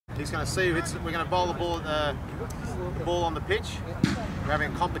He's going to see who hits it. We're going to bowl the ball at the ball on the pitch. We're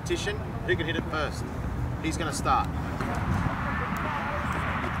having a competition. Who can hit it first? He's going to start.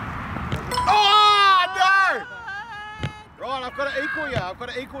 Oh no! Right, I've got to equal you. I've got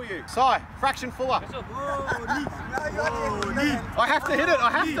to equal you. Si, fraction fuller. I have to hit it.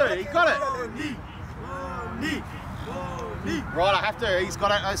 I have to. He got it. Right, I have to. He's got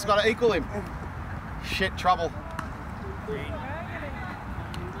to equal him. Shit, trouble.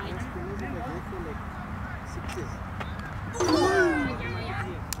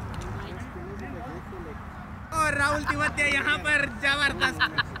 और राहुल तिवातिया यहाँ पर जबरदस्त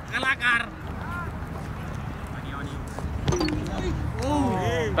कलाकार.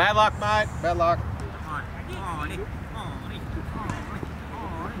 Bad luck, mate. Bad luck.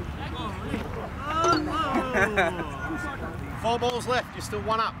 4 balls left. You're still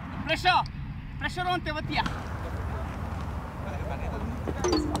 1 up. Pressure on Tewatia.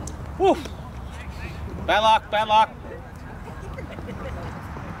 Woo. Bad luck. Bad luck.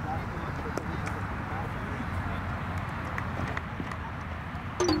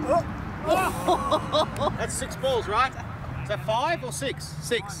 That's 6 balls, right? Is that 5 or 6?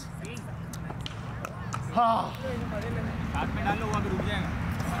 6. Oh.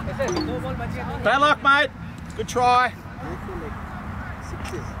 Bad luck, mate. Good try.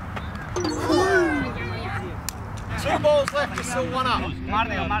 2 balls left. You're still 1 up. मार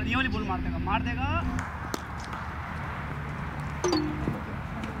देगा, ये वाली ball मार देगा.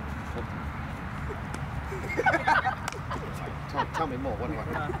 Tell me more. What do I?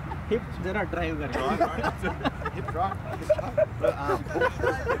 Hip जरा drive कर. Hip drive.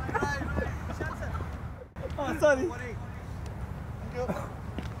 Oh, sorry.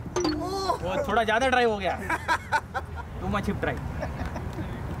 वो थोड़ा ज़्यादा drive हो गया. Too much hip drive.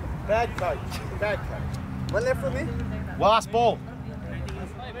 Bad coach. Bad coach. 1 left for me. Last ball.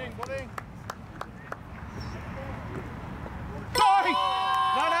 Sorry.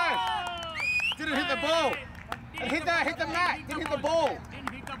 No. Didn't hit the ball. It hit the mat. Didn't hit the ball.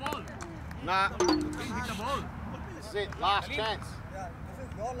 Didn't hit the ball. Nah. Didn't hit the ball. This is it. Last chance. Yeah, this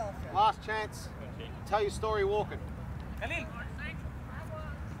is your last chance. Last chance. Tell your story walking. Khalil.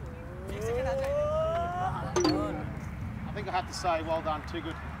 I think I have to say, well done. Too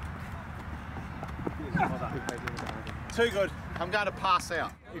good. Too good. I'm going to pass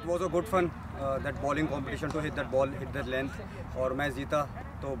out. It was a good fun that bowling competition to hit that ball, hit that length. और मैं जीता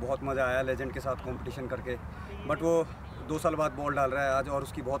तो बहुत मज़ा आया legend के साथ competition करके. बट वो 2 साल बाद बॉल डाल रहा है आज और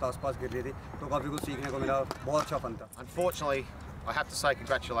उसकी बहुत आसपास गिर रही थी तो काफ़ी कुछ सीखने को मिला. बहुत अच्छा फन था. Unfortunately, I have to say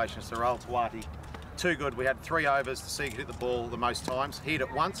congratulations to Rahul Tewatia. Too good. We had 3 overs to see him hit the ball the most times. He hit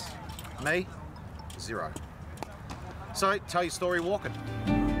it once. Me, 0. So tell your story walking.